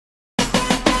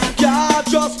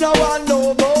can't trust no one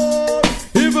no more.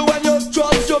 Even when you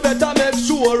trust, you better make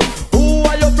sure. Who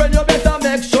are your friend, you better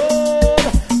make sure.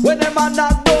 When them a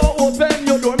knock door, open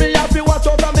your door. Me have to watch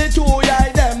out for me to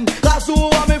hide them. Cause who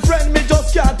are my friend, me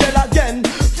just can't tell again.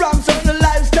 From certain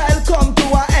lifestyle come to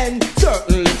an end.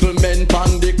 Certain little men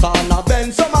pan the corner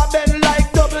bend. Some are bend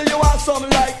like W and some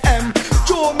like M.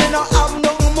 True, me no have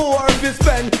no more to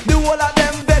spend. The whole of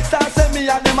them vex and say me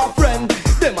and them a friend.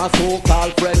 Them a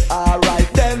so-called friend, alright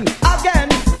then. Again,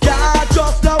 can't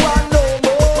trust no one no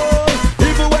more.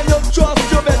 Even when you trust,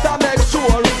 you better make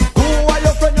sure. Who are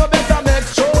your friend, you better make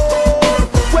sure.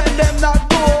 When them not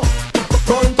go,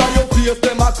 front of your face,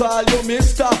 them a call you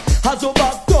mister. As you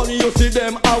back turn, you see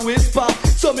them a whisper.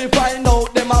 So me find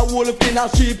out them a wolf in a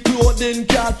sheep clothing.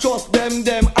 Can't trust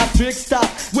them a trickster.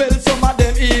 Well, some of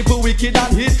them evil, wicked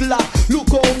and Hitler. Look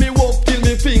how me walk till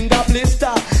me finger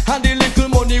blister. And the little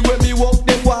money when me walk,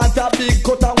 them want a big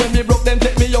cut. And when me broke, them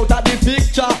take me out of the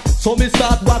picture. So me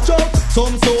start watch up.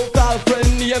 Some so-called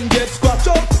friend name get scratch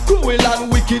up. Cruel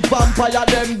and wicked vampire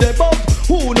them debug.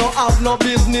 Who no have no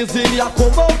business in your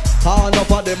come out.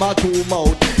 Enough of them are too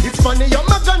mouth. It's funny how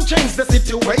my gun changed the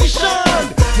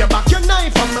situation. You back your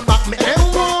knife and me back me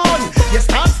M1. You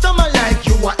start stomach like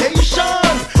you are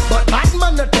Asian. But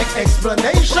Batman no take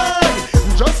explanation.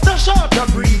 Just a short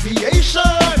abbreviation.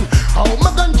 How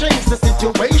my gun changed the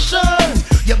situation.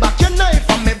 You back your knife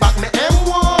and me back me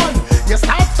M1. You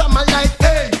start stomach like,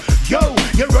 hey, yo.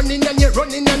 You're running and you're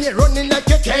running and you're running like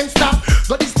you can't stop.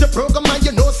 But it's the program and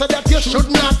you know so that you should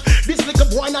not. This little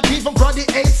boy not even brought the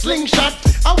 8 slingshot.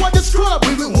 I want the scrub,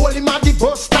 we will hold him at the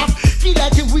bus stop. Feel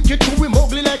like him wicked, true, him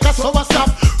ugly like a sour stop.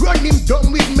 Run him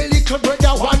down with me little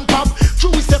brother one pop.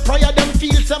 True, we say prior them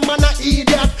feel some man a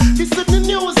idiot. Listen to the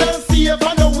news and see if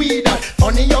I know we that.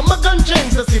 Funny how my gun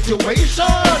change the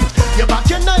situation. You back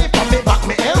your knife and me back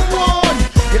me M1.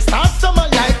 You start summer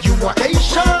like you are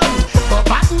Asian. But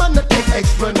Batman no take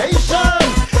explanation.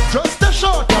 Just a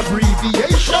short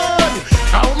abbreviation.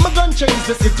 How my gun change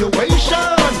the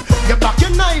situation. You back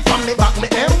your knife and me back me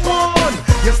M1.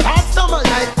 You start summer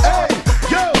like, hey,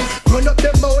 yo. Run up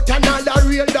them out and all the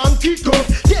real damn kick up.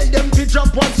 Tell them to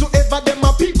drop whatsoever them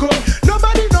a pick up.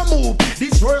 Nobody no move,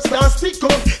 this worse than stick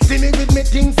up. See me with me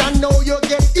things and know you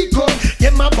get hiccup.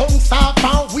 Them a bounce off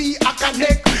and we a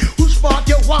connect. Which part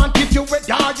you want if you wet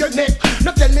down your neck?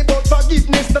 No tell me about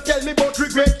forgiveness, no tell me about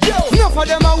regret, yo. Enough of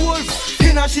them a wolf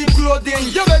in a sheep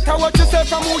clothing. You better watch yourself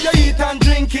from who you eat and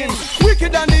drinking.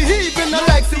 Wicked and the heathen, no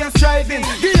like seeing striving.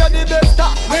 Give you the best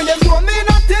stop when them don't mean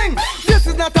nothing. This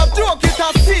is not a joke, it's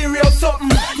a serious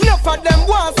something. Enough of them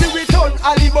want see we turn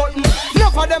Ali button.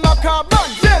 Enough of them a carbon,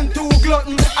 them too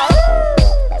glutton.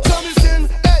 So me sin,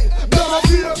 hey, don't a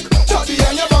fake. Shut the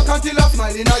end your back until a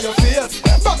smiling on your face.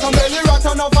 Back and belly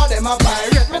rotten over them a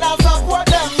pirate. Me not support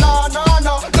them, no, no,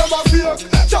 no. Don't a fake.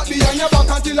 Shut the end your back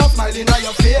until a smiling on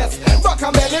your face. Back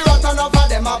and belly rotten over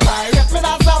them a pirate. Me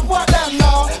not support them,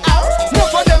 no.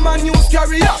 Enough of them a news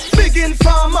carrier, big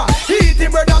informer.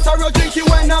 Eating brothers are drinking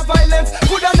wine and violence.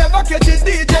 Coulda never catch a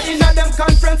DJ in a them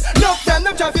conference. Enough them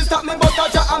try to stop me, but I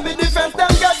try and me defense.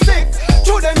 Them get sick.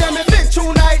 True them hear me big,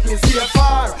 true night me see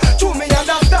far. True me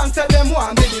understand, say them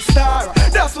want me the star.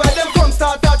 That's why them come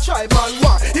start a tribal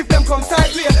war. If them come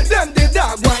sideways, them the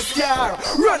dog white scar.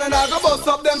 Run and I go bust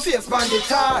up them face on the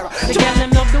tar. The girl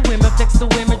them love the way me flex, the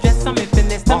way me dress, and me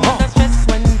fitness. Them not stress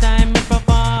when time me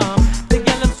perform. The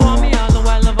girl them swarm me all the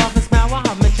while of office now. I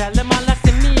have me child them all like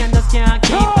see me and just can't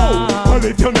keep on. Well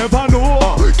if you never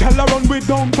know, girl a run with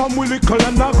down from we little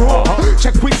and a grow.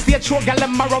 Check with stage show, girl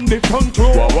them a run the front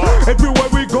row. Everywhere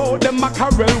we go, them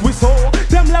mackerel we sow.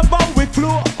 Them love how we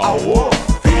flow.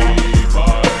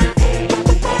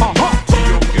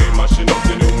 T.O.K mashing up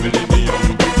the new millennium.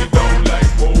 Break it down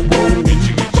like whoa, whoa.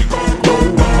 Itchy, itchy, go, go.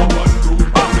 Number 1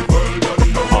 group of the world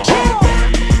don't know.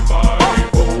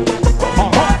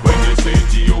 When you say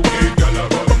T.O.K, girl a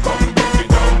run, come break it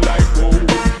down like whoa.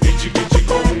 Itchy, itchy,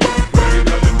 go. Very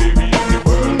girl and baby in the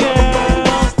world don't know.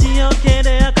 Girls, T.O.K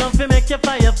they come fi make your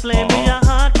fire flame. Me a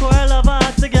hardcore lover,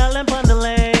 the girl them on the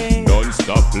lane. Don't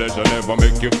stop pleasure, never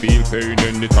make you feel pain.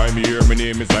 Anytime you hear my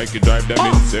name, it's like you drive them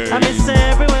insane. I miss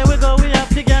everywhere we go, we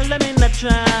have the girl them in a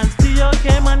trance.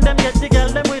 T.O.K man, them get the girl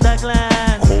them with a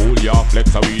glance. Hold your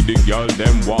flex, how we the girl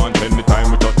them want. Anytime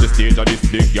we touch the stage, of this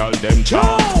big girl them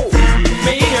chant.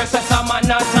 Me hear say some man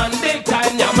not on big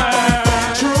time, ya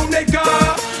man. True nigga,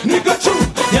 nigga true.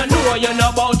 You know you know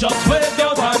about just wave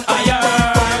your hand higher.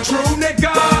 True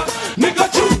nigga, nigga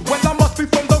true. Well I must be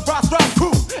from the Ross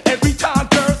crew. Every time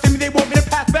girls see me they want me to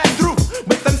pass back through.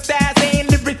 With some stars and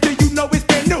lyrics you know it's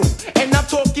brand new. And I'm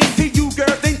talking to you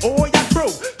girls ain't all ya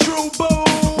true. True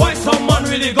boo. Why someone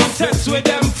really go sex with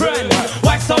them friend?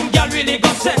 Why some girl really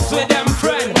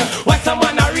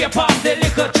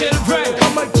little children.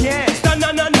 Come again.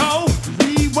 No.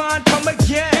 Rewind, come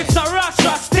again. It's a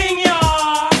Rasta sting,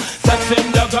 yeah.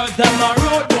 Sexing the girls, them a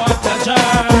road boy pleasure.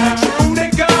 True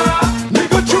nigga,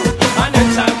 nigga true. And the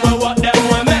time we walk them,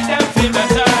 we make them feel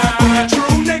better.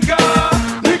 True nigga,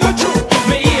 nigga true.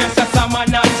 Me hear say some man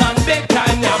not on big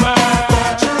time, yammer.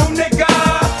 True nigga,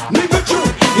 nigga true.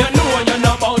 You know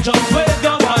about just wave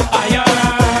your hand higher.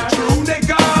 True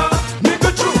nigga, nigga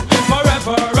true.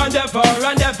 Forever and ever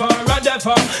and ever and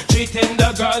ever, treating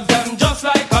the girls them just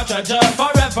like a treasure.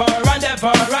 Forever and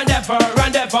ever and ever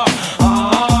and ever.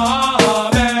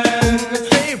 Amen.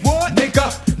 Say what? Nigga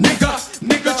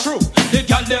true. The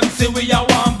girl them see we are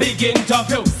one big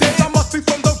interview. Say I must be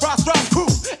from the Ross crew.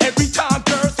 Every time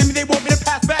girls see me, they want me to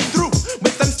pass back through.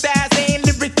 With some styles and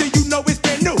lyrics that you know it's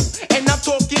brand new. And I'm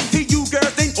talking to you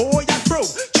girls, ain't all y'all true.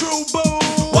 True boo.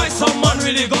 Why some man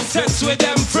really got sex with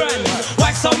them friend?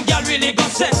 Why some girl really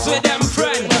got sex with them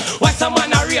friend? Why some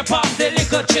man a rape off the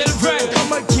little children?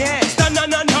 Come again.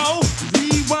 No.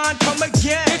 Rewind, come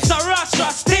again. It's a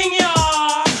Rasta sting,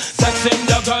 yeah. Sexing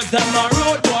the girls, them a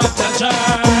road boy pleasure.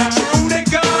 True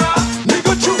nigga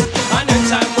true. And the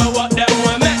time we walk them,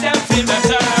 we make them feel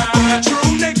better.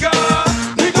 True nigga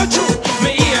true.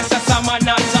 Me hear say some man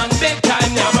not on big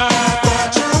time, yammer.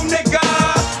 True nigga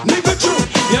true.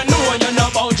 You know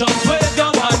about just wave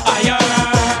your hand higher.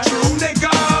 True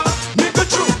nigga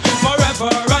true.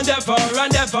 Forever and ever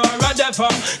and ever and ever,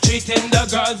 treating the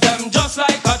girls them just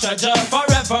like a treasure.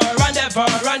 Forever and ever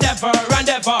and ever and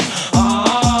ever.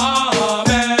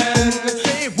 Amen.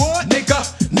 Say what? Nigga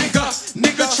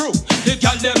true. The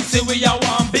girl them see we are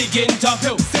one big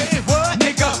interview. Say what?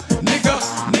 Nigga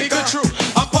true.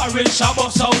 A parish a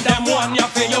bust out them one ya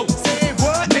for you. Say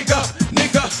what? Nigga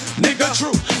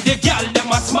true. The girl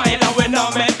them a smile and we now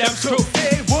make them screw.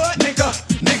 Say what? Nigga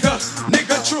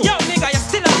true. Yo nigga you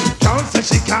still up. Can't say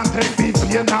she can't take me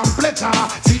pain and pleasure.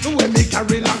 See the way me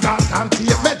carry long and can't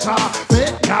take better.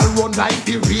 Make girl run like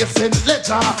the racing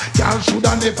letter. Girl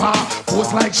shoulda never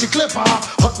pose like she clever.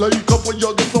 Hot like a when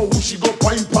you get know who she go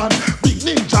point pan. Big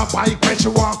ninja bike when she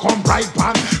want come right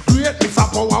pan. Great miss a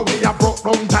power way I broke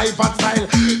down dive and style.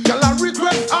 Girl I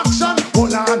regret action.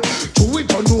 Hold on. Do we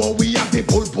don't know we have the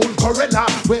pull Corella.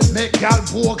 We make girl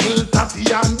vocal Tati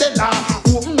and Della.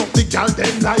 Open up the girl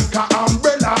then like a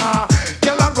umbrella.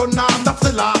 Girl I run on the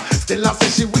fella. Stella say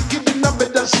she wicked in the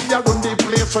bed and she a run the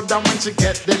place. So that when she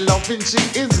get the loving she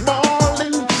is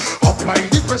balling. Apply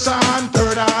the pressure and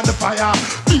turn on the fire.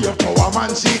 Be a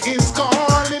Powerman she is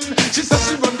calling. She says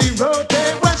she run the road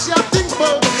there where she a think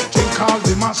about. Drink all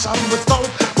the mash and the stout.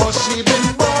 But she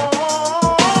been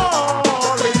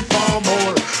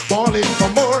balling for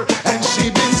more. And she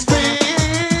been screaming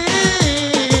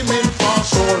for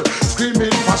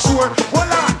sure.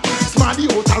 Hold on. Smarty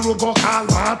out a road go call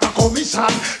water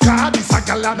commission. Cause this a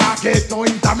gal and I get no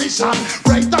intermission.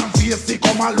 Right and face they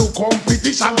come and look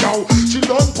competition. Now she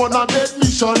done for a dead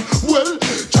mission. Well,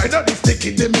 China is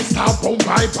taking the Mr. Boom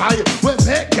bye. We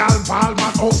make gal ball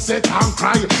man upset and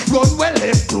cry. Run well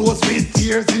left close with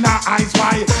tears in her eyes.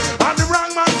 Why? And the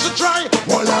wrong man to try.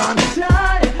 Hold on.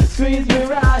 Try, squeeze me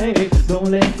right. Don't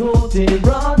let go till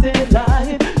broad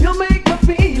daylight. You make me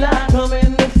feel like I'm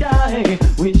in the sky,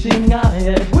 wishing I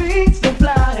had wings to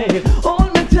fly.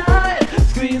 Hold me tight,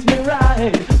 squeeze me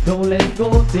right. Don't let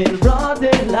go till broad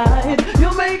daylight.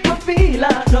 You make me feel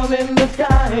like I'm in the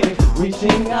sky,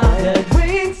 wishing I had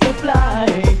wings to fly.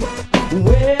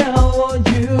 Where were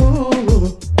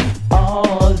you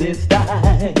all this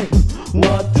time?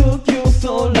 What took you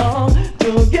so long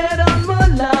to get on my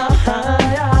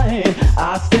line?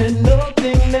 I said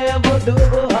nothing never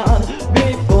done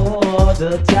before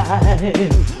the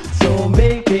time. So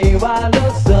make me while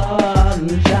the sun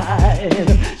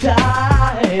shine.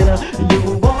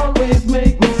 You always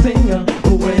make me sing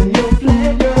when you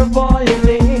play your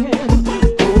violin.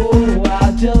 Oh, I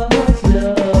just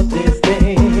love this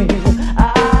thing.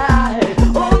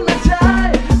 Hold me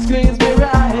tight, squeeze me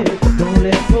right. Don't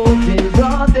let go till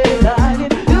broad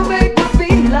daylight. You make me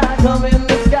feel like I'm in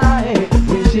the sky,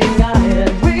 wishing I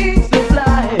had wings to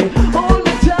fly. Hold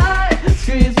me tight,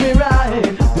 squeeze me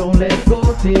right. Don't let go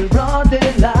till broad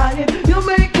daylight. You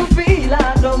make me feel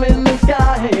like I'm in the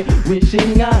sky,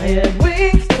 wishing I had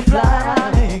wings